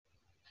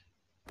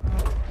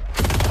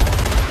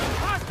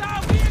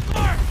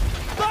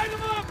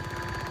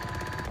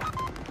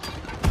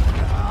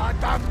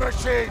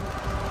machine.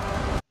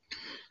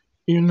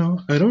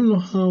 I don't know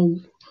how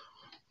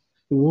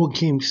war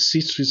game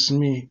sits with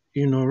me,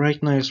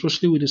 right now,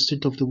 especially with the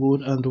state of the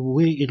world and the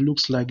way it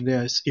looks like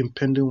there's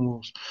impending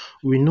wars.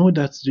 We know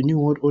that the New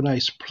World Order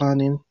is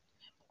planning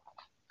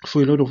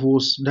for a lot of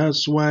wars.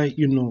 That's why,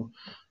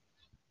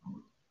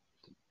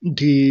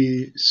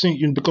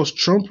 because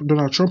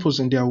Donald Trump was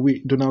in their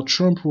way. Donald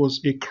Trump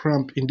was a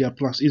cramp in their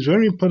plans. It's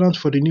very important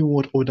for the New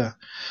World Order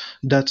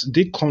that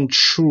they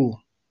control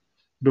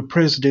the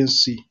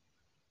presidency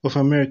of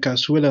America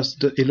as well as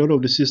a lot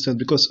of the systems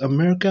because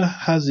America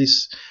has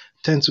its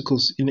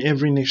tentacles in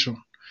every nation.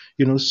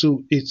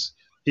 So it's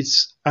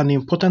an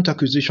important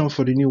acquisition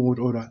for the New World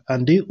Order,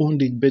 and they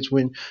owned it. But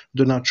when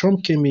Donald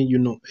Trump came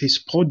in, he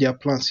spoiled their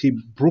plans. He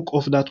broke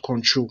off that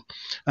control,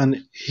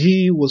 and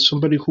he was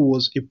somebody who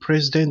was a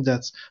president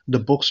that the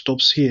buck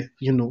stops here.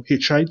 He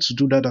tried to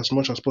do that as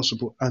much as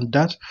possible, and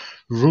that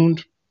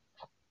ruined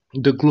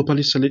the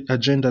globalist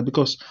agenda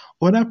because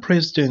other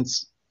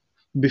presidents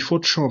before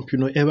Trump,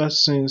 ever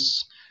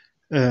since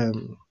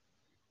um,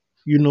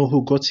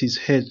 who got his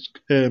head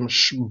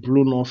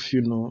blown off,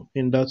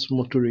 in that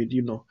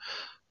motorade,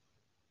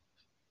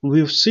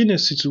 we've seen a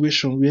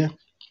situation where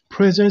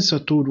presidents are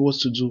told what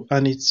to do,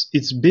 and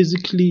it's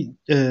basically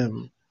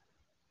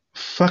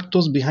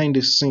factors behind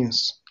the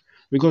scenes.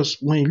 Because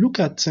when you look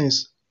at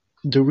things,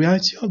 the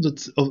reality of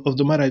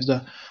the matter is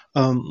that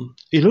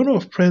a lot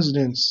of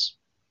presidents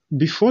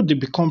before they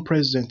become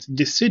president,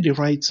 they say the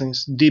right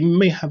things. They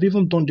may have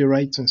even done the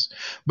right things.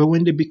 But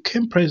when they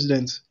became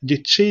president, they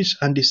changed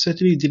and they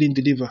certainly didn't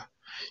deliver.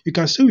 You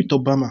can say with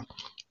Obama,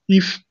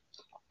 if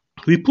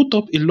we put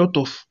up a lot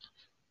of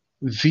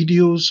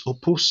videos or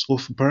posts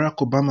of Barack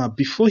Obama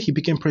before he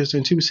became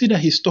president, you will see that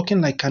he's talking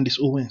like Candace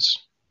Owens.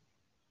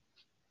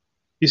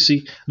 You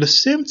see, the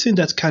same thing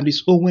that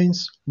Candace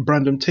Owens,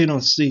 Brandon Taylor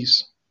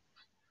says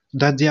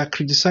that they are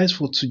criticized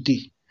for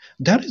today.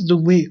 That is the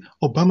way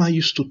Obama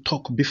used to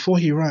talk before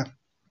he ran.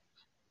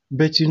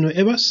 But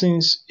ever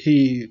since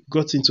he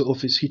got into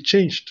office, he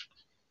changed.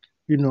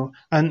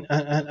 And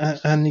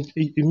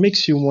it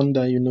makes you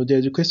wonder.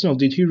 There's a question of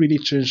did he really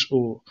change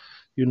or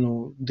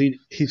did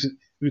he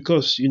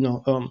because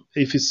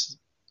if it's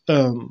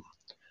um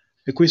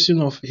a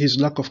question of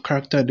his lack of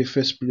character in the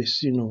first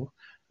place,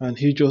 and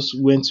he just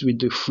went with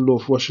the flow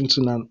of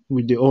Washington and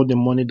with all the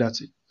money that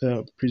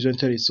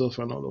presented itself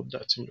and all of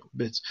that.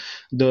 But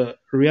the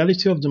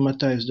reality of the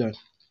matter is that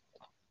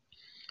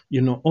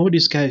all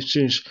these guys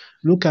changed.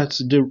 Look at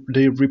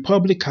the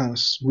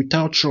Republicans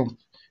without Trump.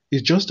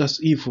 It's just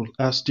as evil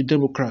as the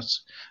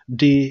Democrats.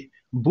 They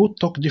both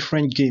talk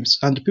different games,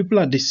 and the people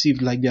are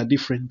deceived like they are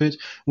different. But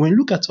when you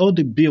look at all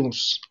the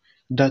bills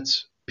that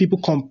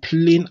people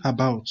complain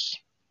about,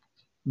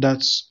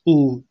 that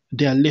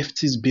they are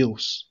leftist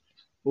bills,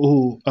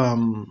 oh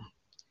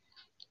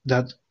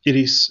that it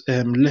is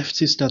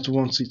leftists that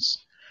want it.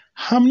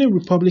 How many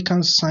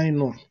Republicans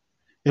sign on?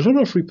 A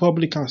lot of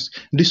Republicans,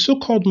 the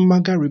so-called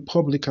MAGA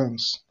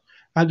Republicans,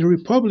 are the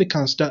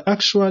Republicans that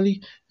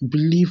actually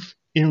believe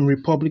in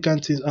Republican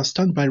things and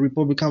stand by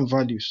Republican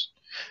values.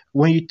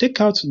 When you take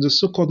out the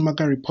so-called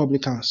MAGA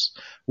Republicans,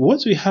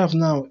 what we have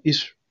now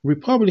is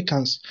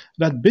Republicans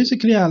that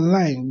basically are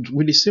aligned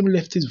with the same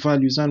leftist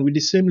values and with the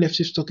same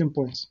leftist talking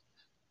points.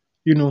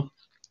 You know,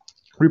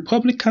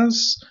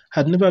 Republicans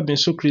had never been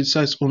so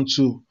criticized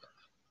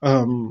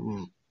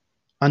um,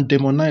 and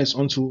demonized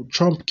until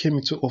Trump came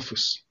into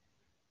office.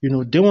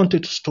 They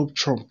wanted to stop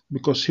Trump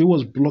because he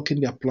was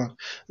blocking their plan.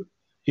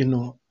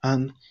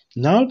 And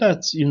now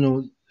that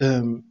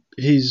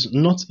he's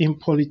not in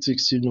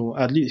politics,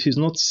 at least he's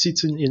not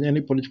sitting in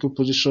any political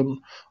position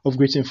of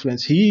great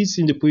influence. He is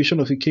in the position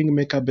of a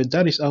kingmaker, but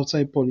that is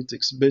outside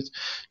politics. But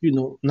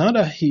now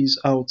that he's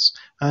out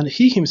and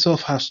he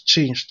himself has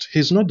changed,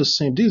 he's not the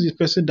same. This is a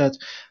person that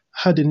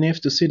had the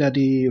nerve to say that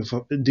the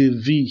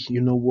V,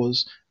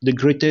 was the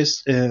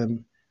greatest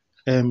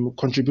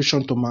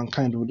contribution to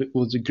mankind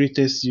was the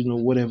greatest,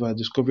 whatever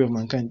discovery of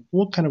mankind.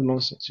 What kind of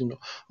nonsense,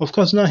 Of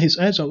course, now his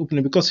eyes are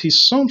opening because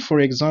his son, for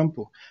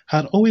example,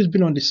 had always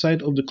been on the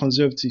side of the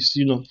conservatives.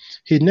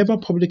 He never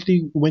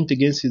publicly went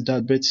against his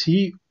dad, but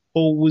he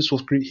always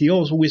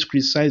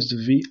criticized the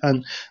V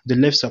and the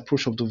left's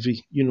approach of the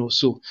V.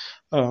 So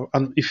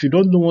and if you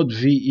don't know what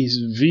V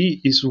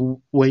is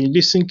when you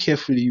listen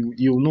carefully,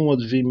 you'll know what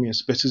V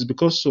means. But it's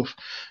because of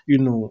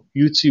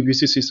YouTube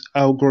uses its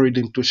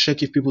algorithm to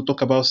check if people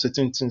talk about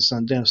certain things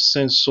and then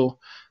censor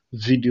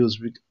videos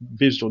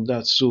based on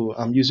that. So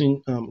I'm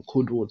using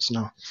code words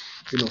now.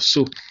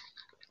 So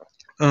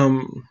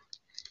um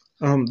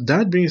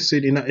that being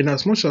said, in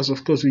as much as,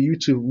 of course, with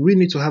YouTube, we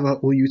need to have our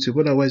own YouTube.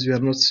 Otherwise, we are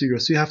not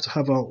serious. We have to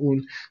have our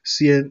own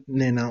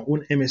CNN, our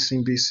own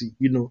MSNBC,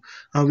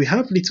 and we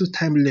have little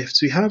time left.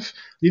 We have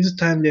little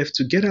time left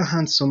to get our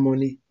hands some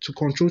money to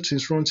control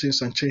things, run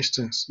things, and change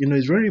things.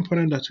 It's very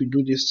important that we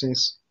do these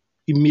things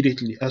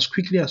immediately, as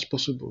quickly as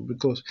possible,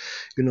 because,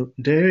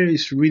 there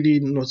is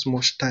really not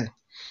much time,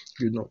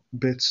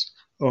 but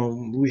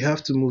we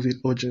have to move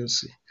with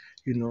urgency.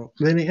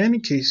 But in any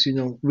case,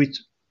 with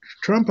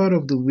Trump out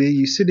of the way,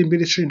 you see the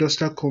military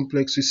industrial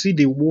complex, you see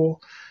the war,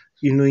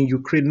 in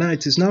Ukraine. Now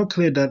it is now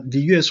clear that the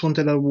US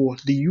wanted that war,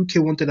 the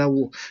UK wanted that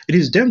war. It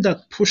is them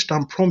that pushed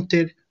and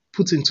prompted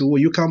Putin to war.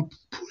 You can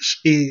push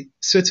a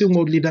certain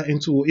world leader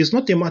into war. It's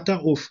not a matter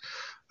of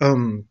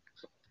um,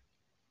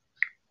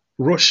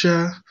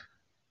 Russia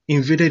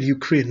invaded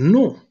Ukraine.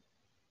 No,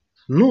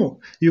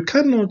 no, you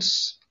cannot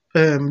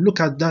look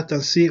at that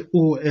and say,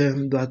 oh,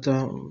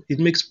 that it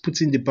makes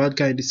Putin the bad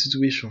guy in the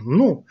situation.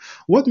 No.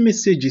 What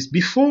message is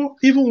before,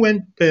 even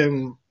when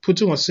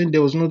Putin was saying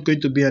there was not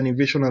going to be an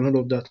invasion and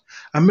all of that,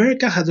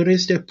 America has already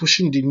started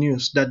pushing the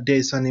news that there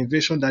is an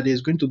invasion, that there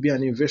is going to be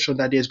an invasion,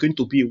 that there is going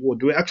to be a war.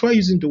 They were actually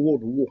using the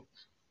word war.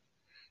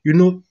 You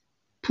know,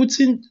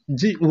 Putin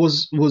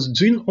was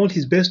doing all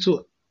his best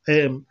to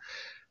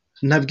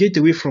navigate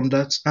away from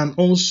that, and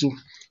also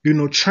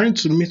trying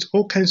to meet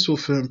all kinds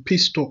of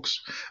peace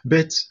talks.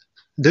 But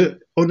the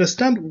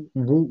understand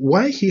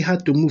why he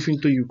had to move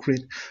into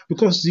Ukraine,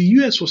 because the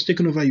US was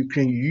taking over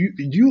Ukraine.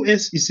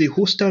 US is a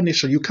hostile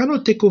nation. You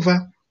cannot take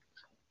over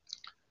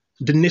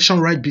the nation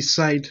right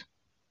beside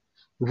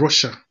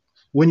Russia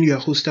when you are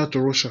hostile to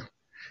Russia.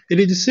 It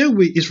is the same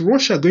way. Is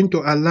Russia going to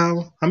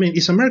allow,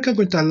 is America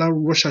going to allow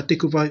Russia to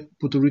take over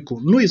Puerto Rico?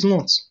 No, it's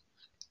not.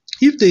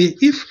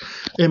 If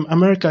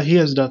America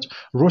hears that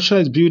Russia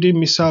is building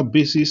missile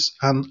bases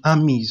and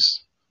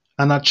armies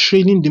and are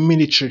training the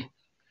military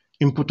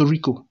in Puerto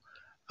Rico,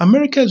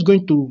 America is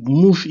going to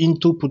move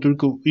into Puerto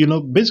Rico.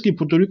 Basically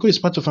Puerto Rico is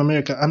part of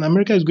America, and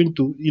America is going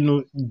to,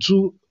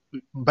 do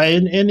by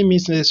any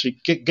means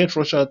necessary get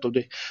Russia out of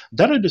there.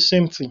 That is the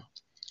same thing.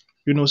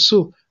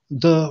 So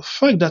the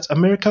fact that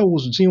America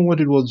was doing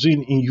what it was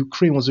doing in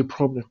Ukraine was a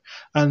problem,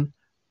 and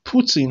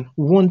Putin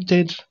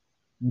wanted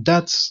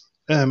that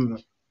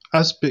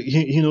aspect.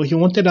 He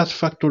wanted that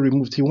factor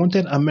removed. He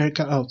wanted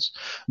America out,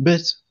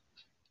 but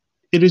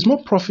it is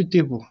more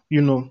profitable,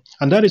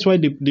 and that is why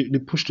they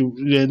pushed to.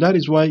 That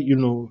is why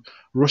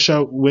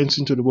Russia went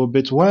into the war.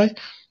 But why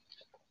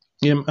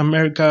the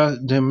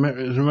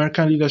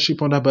American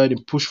leadership under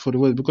Biden pushed for the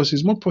war? Because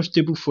it's more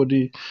profitable for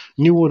the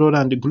New World Order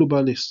and the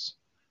globalists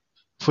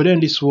for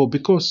them this war,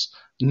 because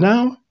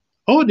now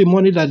all the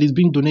money that is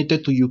being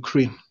donated to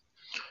Ukraine,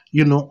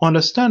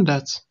 understand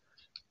that.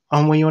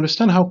 And when you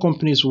understand how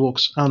companies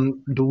works and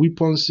the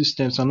weapon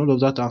systems and all of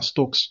that and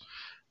stocks,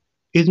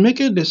 it's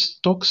making the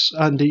stocks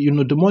and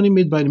the money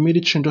made by the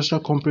military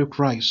industrial complex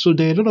rise. So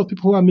there are a lot of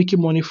people who are making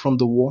money from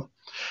the war,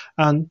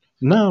 and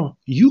now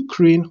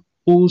Ukraine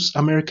owes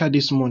America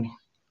this money.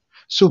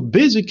 So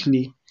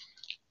basically,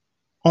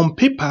 on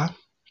paper,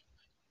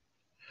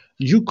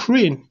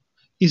 Ukraine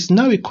is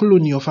now a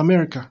colony of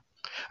America.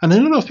 And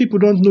a lot of people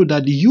don't know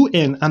that the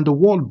UN and the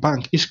World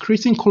Bank is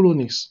creating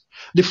colonies.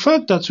 The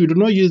fact that we do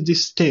not use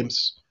these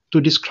terms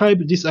to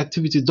describe this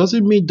activity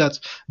doesn't mean that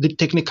the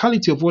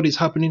technicality of what is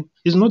happening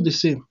is not the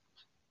same.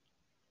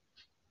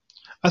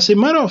 As a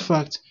matter of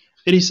fact,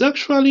 it is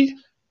actually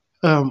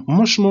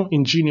much more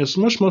ingenious,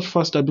 much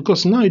faster,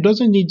 because now it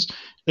doesn't need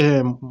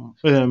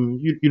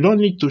you don't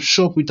need to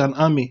shop with an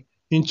army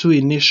into a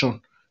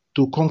nation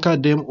to conquer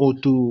them or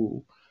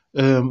to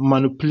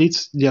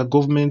manipulate their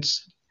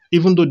governments,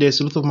 even though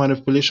there's a lot of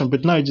manipulation.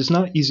 But now it is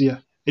now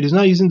easier. It is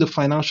now using the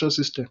financial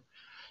system.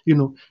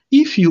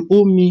 If you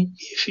owe me,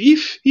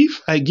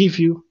 if I give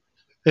you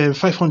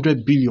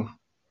 500 billion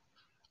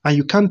and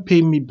you can't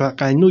pay me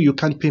back, I know you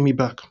can't pay me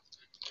back,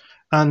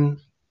 and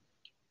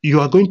you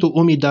are going to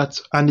owe me that,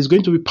 and it's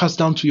going to be passed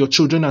down to your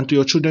children and to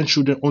your children's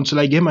children until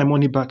I get my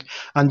money back,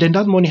 and then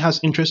that money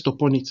has interest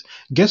upon it.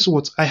 Guess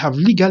what? I have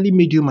legally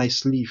made you my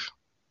slave.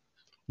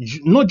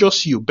 Not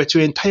just you, but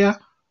your entire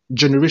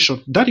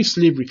generation. That is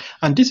slavery,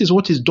 and this is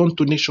what is done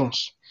to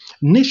nations.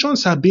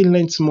 Nations are being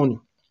lent money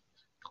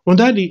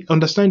under the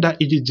understanding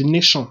that it is the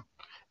nation,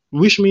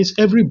 which means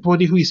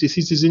everybody who is a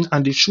citizen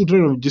and the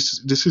children of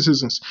the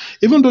citizens,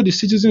 even though the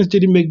citizens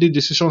didn't make the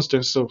decisions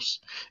themselves.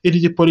 It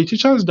is the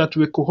politicians that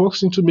were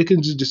coerced into making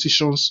these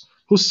decisions,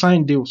 who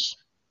signed deals,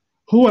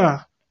 who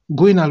are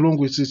going along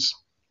with it,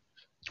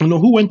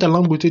 who went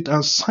along with it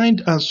and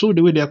signed and sold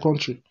away their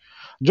country.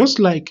 Just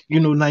like,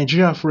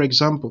 Nigeria, for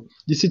example,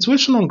 the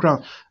situation on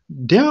ground,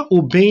 they are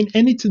obeying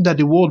anything that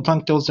the World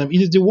Bank tells them.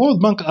 It is the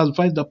World Bank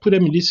advice that put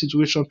them in this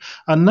situation.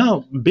 And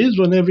now, based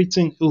on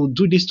everything,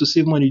 do this to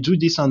save money, do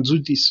this and do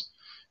this,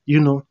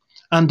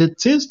 And the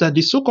things that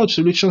the so-called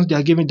solutions they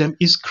are giving them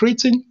is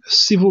creating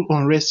civil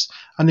unrest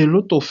and a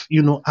lot of,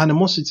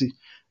 animosity.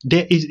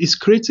 It's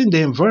creating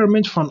the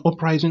environment for an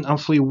uprising and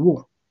for a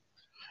war.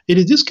 It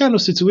is this kind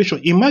of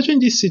situation. Imagine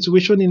this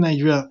situation in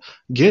Nigeria,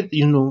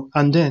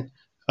 and then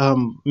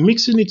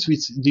mixing it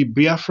with the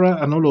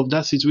Biafra and all of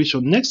that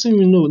situation. Next thing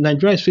you know,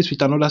 Nigeria is faced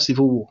with another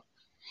civil war.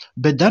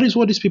 But that is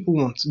what these people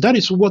want. That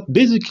is what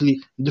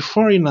basically the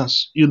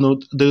foreigners,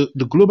 the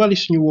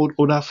globalist New World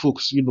Order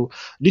folks,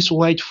 these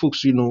white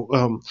folks,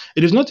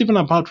 it is not even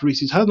about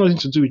race. It has nothing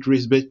to do with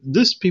race. But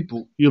these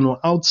people,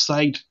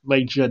 outside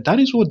Nigeria, that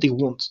is what they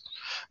want,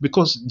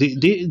 because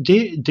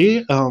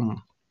they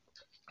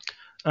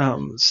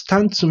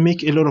stand to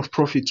make a lot of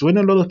profits when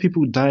a lot of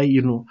people die,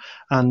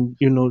 and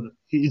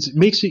it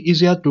makes it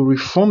easier to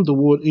reform the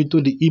world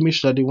into the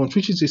image that they want,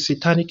 which is a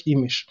satanic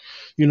image.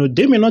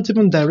 They may not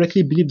even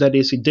directly believe that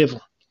there's a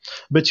devil,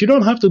 but you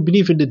don't have to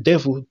believe in the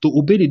devil to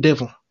obey the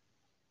devil.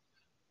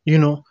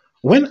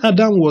 When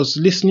Adam was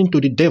listening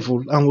to the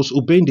devil and was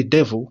obeying the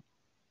devil,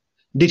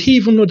 did he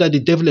even know that the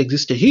devil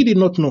existed? He did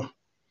not know.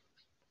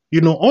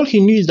 All he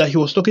knew is that he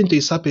was talking to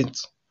a serpent.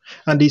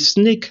 And the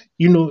snake,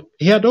 he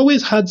had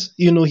always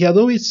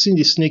seen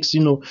the snakes,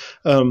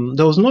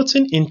 there was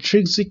nothing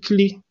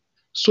intrinsically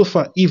so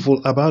far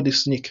evil about the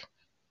snake.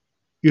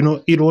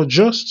 It was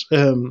just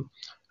an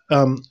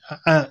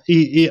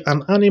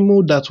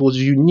animal that was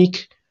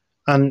unique,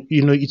 and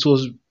it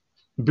was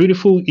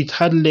beautiful. It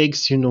had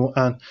legs, and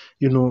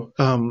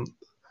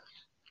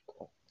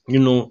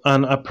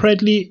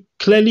apparently,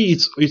 clearly,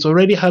 it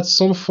already had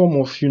some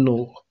form of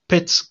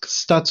pet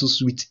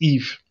status with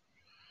Eve.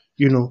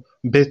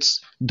 But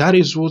that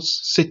is what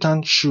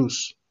Satan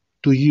chose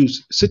to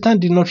use. Satan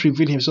did not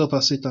reveal himself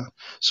as Satan.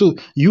 So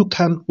you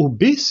can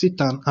obey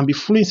Satan and be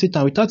following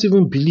Satan without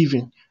even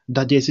believing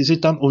that there is a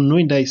Satan, or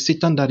knowing that it's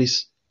Satan that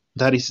is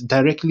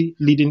directly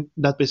leading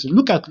that person.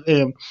 Look at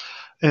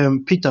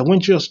Peter, when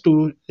Jesus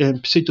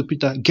said to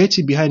Peter, "Get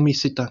thee behind me,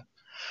 Satan."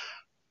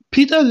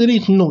 Peter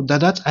didn't know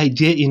that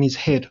idea in his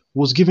head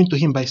was given to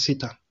him by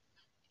Satan.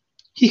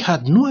 He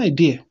had no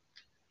idea.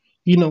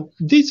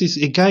 This is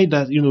a guy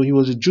that, he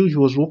was a Jew, he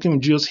was working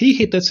with Jesus. He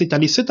hated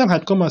Satan. If Satan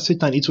had come as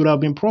Satan, it would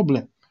have been a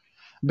problem.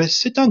 But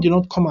Satan did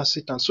not come as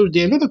Satan. So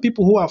there are a lot of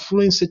people who are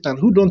following Satan,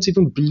 who don't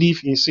even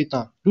believe in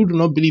Satan, who do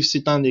not believe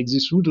Satan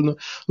exists, who do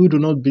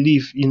not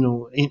believe, in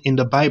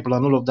the Bible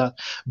and all of that.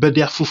 But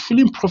they are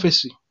fulfilling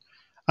prophecy.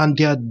 And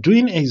they are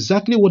doing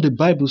exactly what the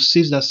Bible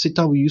says that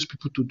Satan will use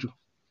people to do.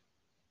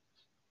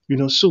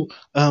 So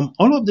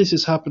all of this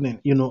is happening,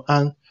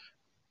 and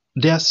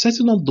they are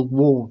setting up the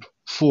world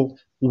for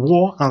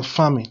war and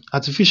famine,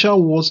 artificial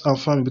wars and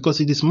famine,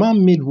 because it is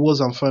man-made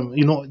wars and famine.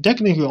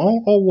 Technically,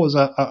 all wars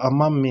are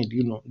man-made.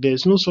 There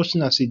is no such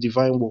thing as a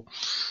divine war.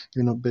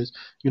 But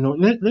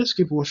let's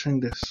keep watching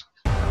this.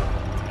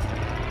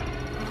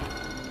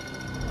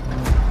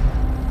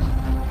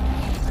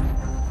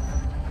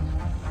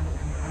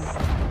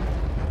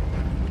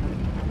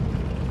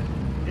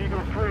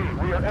 Eagle 3,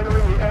 we are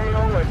entering the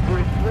AO at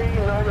grid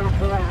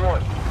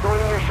 39041.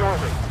 Joining you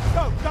shortly.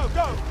 Go!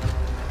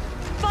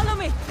 Follow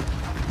me!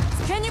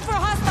 Scanning for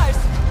hostiles!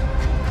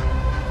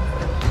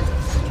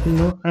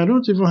 I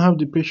don't even have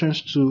the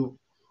patience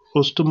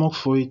or stomach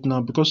for it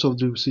now because of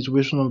the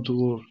situation of the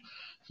world.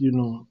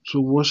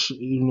 To watch,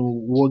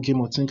 war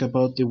game or think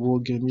about the war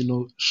game.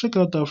 Check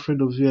out our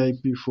friend of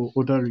VIP for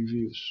other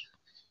reviews.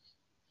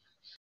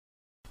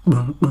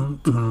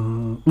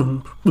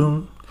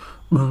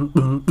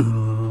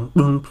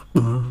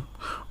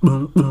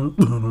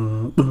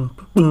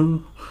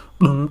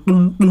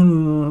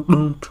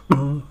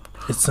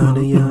 It's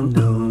under your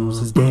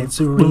nose, it's there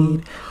to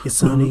read.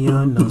 It's under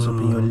your nose,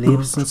 open your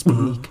lips and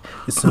speak.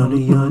 It's under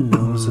your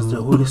nose, it's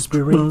the Holy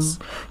Spirit.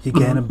 You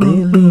gotta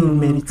believe,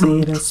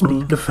 meditate and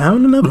speak. The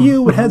fountain of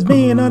you, it has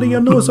been under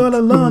your nose all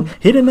along.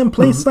 Hidden in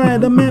plain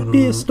sight, the map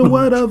is the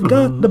word of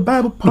God. The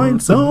Bible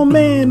points all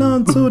men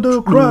unto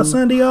the cross,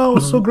 and the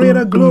also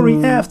greater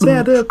glory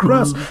after the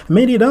cross.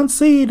 Many don't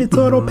see the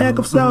total pack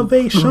of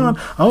salvation.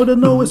 All they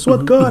know is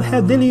what God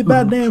has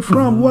delivered them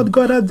from. What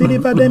God has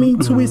delivered them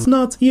into is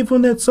not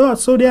even a thought.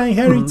 So their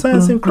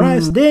inheritance in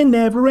Christ they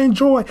never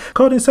enjoy.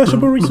 Called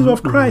insatiable riches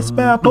of Christ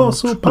by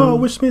Apostle Paul,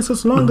 which means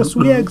as long as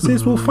we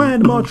exist we'll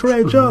find more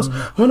treasures.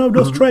 One of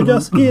those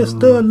treasures is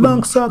the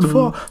long sought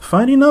for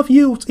finding of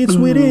youth. It's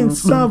within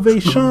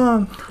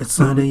salvation. It's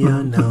under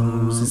your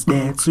nose, it's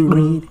there to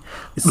read.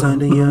 It's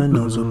under your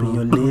nose, open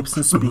your lips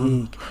and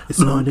speak.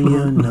 It's under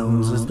your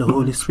nose, it's the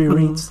Holy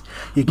Spirit.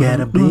 You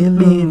gotta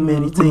believe,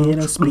 meditate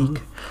and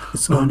speak.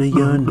 It's under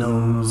your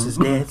nose, it's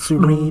there to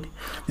read.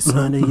 It's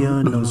under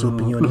your nose,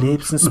 open your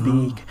lips and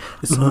speak.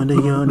 It's under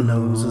your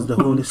nose, it's the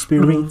Holy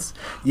Spirit.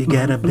 You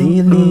gotta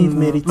believe,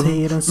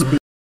 meditate and speak.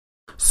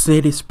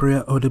 Say this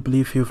prayer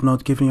audibly if you have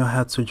not given your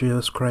heart to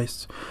Jesus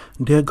Christ.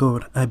 Dear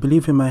God, I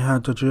believe in my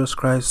heart that Jesus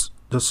Christ,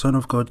 the Son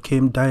of God,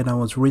 came, died, and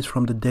was raised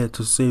from the dead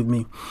to save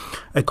me.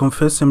 I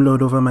confess Him,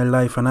 Lord, over my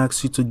life, and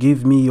ask You to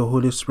give me Your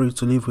Holy Spirit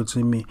to live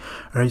within me.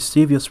 I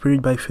receive Your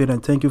Spirit by faith,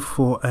 and thank You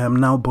for I am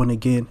now born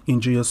again. In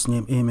Jesus'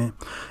 name, amen.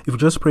 If you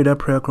just prayed that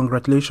prayer,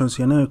 congratulations,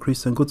 you're now a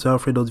Christian. Go to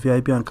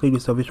alfred.vip and click the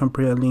salvation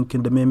prayer link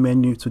in the main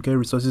menu to get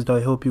resources that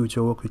will help you with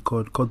your work with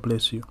God. God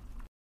bless you.